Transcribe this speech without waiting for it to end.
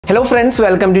Hello friends,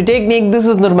 welcome to Technique. This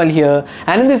is Nirmal here,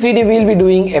 and in this video we will be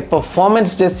doing a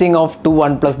performance testing of two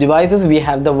OnePlus devices. We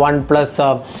have the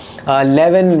OnePlus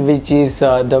 11, which is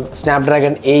the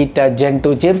Snapdragon 8 Gen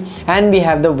 2 chip, and we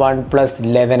have the OnePlus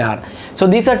 11R. So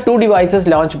these are two devices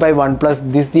launched by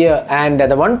OnePlus this year, and the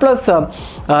OnePlus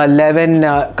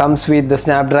 11 comes with the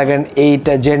Snapdragon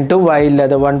 8 Gen 2, while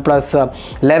the OnePlus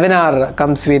 11R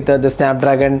comes with the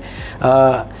Snapdragon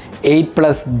 8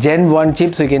 Plus Gen 1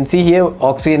 chip. So you can see here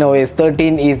Oxygen OS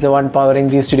 13 is the one powering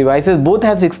these two devices. Both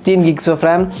have 16 gigs of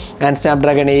RAM and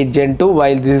Snapdragon 8 Gen 2,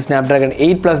 while this is Snapdragon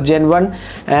 8 Plus Gen 1,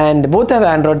 and both have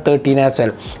Android 13 as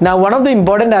well. Now one of the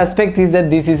important aspects is that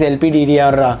this is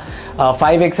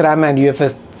LPDDR5X RAM and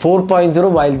UFS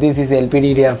 4.0, while this is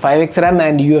LPDDR5X RAM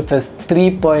and UFS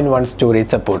 3.1 storage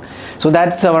support. So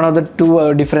that's one of the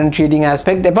two differentiating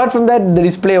aspects. Apart from that, the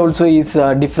display also is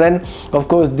different. Of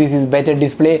course, this is better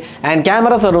display, and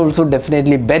cameras are also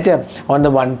definitely better on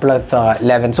the OnePlus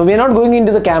 11. So we are not going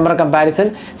into the camera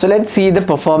comparison. So let's see the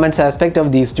performance aspect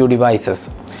of these two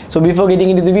devices. So before getting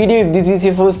into the video, if this is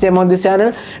your first time on this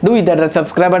channel, do hit that red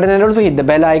subscribe button and also hit the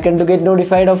bell icon to get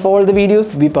notified of all the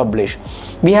videos we publish.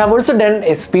 We have also done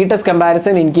a speed test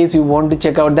comparison in case you want to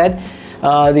check out that.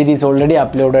 It is already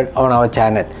uploaded on our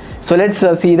channel. So let's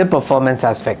see the performance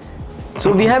aspect.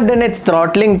 So we have done a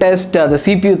throttling test, the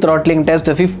CPU throttling test,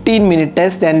 a 15-minute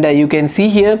test, and you can see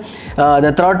here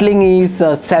the throttling is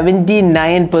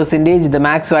 79%. The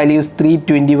max value is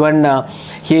 321.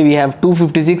 Here we have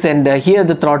 256, and here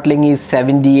the throttling is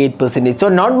 78%. So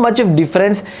not much of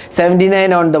difference.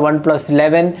 79 on the OnePlus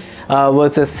 11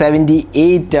 versus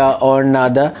 78 on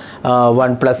the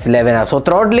OnePlus 11R. So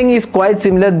throttling is quite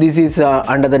similar. This is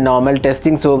under the normal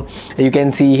testing. So you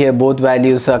can see here both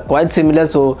values are quite similar.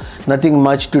 So nothing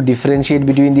much to differentiate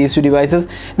between these two devices.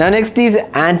 Now next is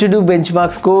AnTuTu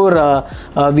benchmark score.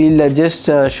 We'll just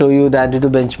show you the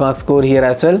AnTuTu benchmark score here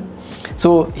as well.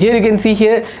 So here you can see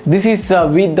here, this is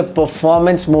with the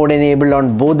performance mode enabled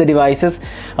on both the devices.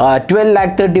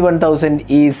 12,31,000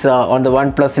 is on the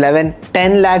OnePlus 11,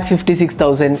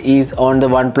 10,56,000 is on the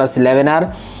OnePlus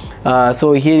 11R.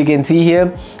 So here you can see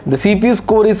here the CPU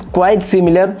score is quite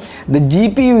similar. The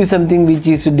GPU is something which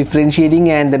is differentiating,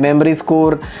 and the memory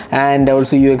score and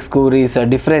also UX score is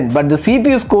different, but the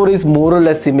CPU score is more or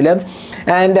less similar.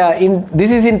 And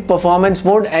this is in performance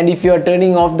mode, and if you are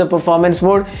turning off the performance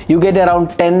mode, you get around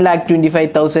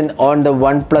 10,25,000 on the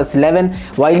OnePlus 11,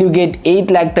 while you get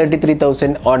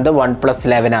 8,33,000 on the OnePlus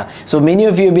 11R. So many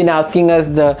of you have been asking us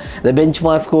the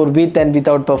benchmark score with and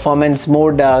without performance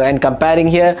mode, and comparing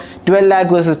here 12 lakh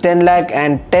versus 10 lakh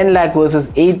and 10 lakh versus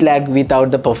 8 lakh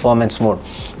without the performance mode.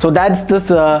 So that's this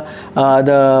the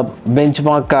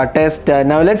benchmark test.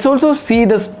 Now let's also see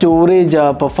the storage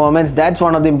performance. That's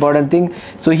one of the important things.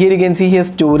 So here you can see here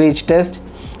storage test,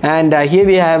 and here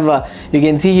we have you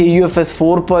can see here UFS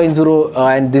 4.0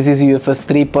 and this is UFS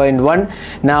 3.1.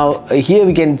 Now here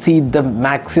we can see the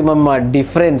maximum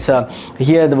difference.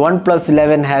 Here the OnePlus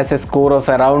 11 has a score of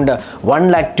around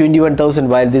 1,21,000,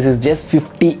 while this is just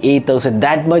 58,000.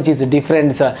 That much is the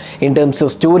difference in terms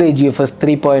of storage. UFS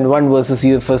 3.1 versus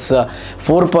UFS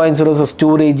 4.0. So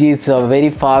storage is very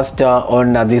fast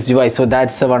on this device. So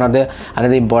that's one of the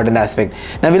another important aspect.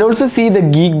 Now we'll also see the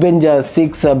Geekbench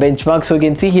 6 benchmark. So you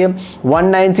can see here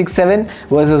 1967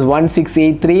 versus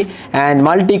 1683, and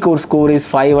multi-core score is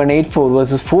 5184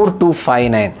 versus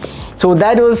 4259. So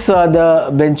that was the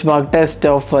benchmark test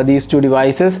of these two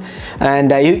devices,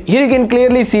 and here you can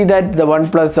clearly see that the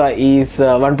OnePlus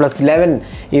OnePlus 11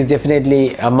 is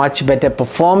definitely a much better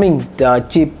performing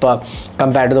chip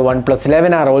compared to the OnePlus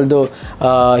 11R. Although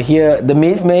here the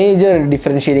major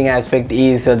differentiating aspect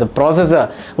is the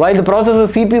processor. While the processor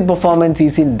CPU performance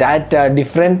is in that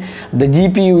different, the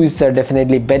GPU is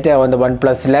definitely better on the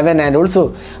OnePlus 11, and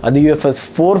also the UFS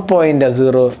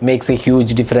 4.0 makes a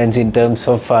huge difference in terms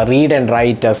of read and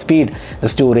write speed, the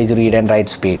storage read and write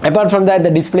speed. Apart from that, the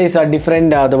displays are different.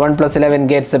 The OnePlus 11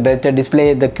 gets a better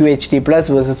display, the QHD Plus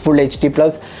versus Full HD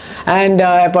Plus, and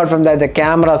apart from that, the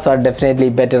cameras are definitely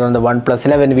better on the OnePlus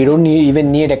 11. We don't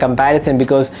even need a comparison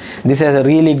because this has a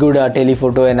really good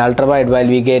telephoto and ultra wide, while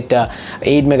we get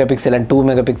 8 megapixel and 2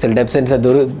 megapixel depth sensor.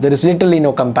 There is literally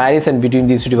no comparison between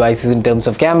these two devices in terms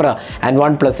of camera, and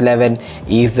OnePlus 11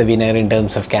 is the winner in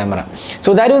terms of camera.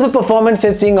 So that was a performance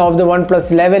testing of the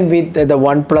OnePlus 11 with the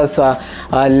OnePlus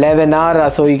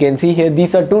 11R. So you can see here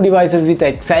these are two devices with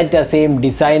exact same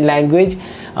design language,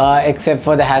 except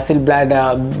for the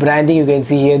Hasselblad branding. You can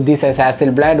see here this has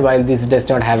Hasselblad, while this does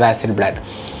not have Hasselblad.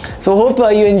 So hope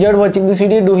you enjoyed watching this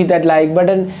video. Do hit that like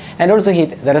button and also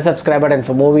hit the subscribe button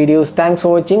for more videos. Thanks for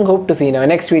watching. Hope to see you in our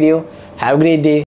next video. Have a great day.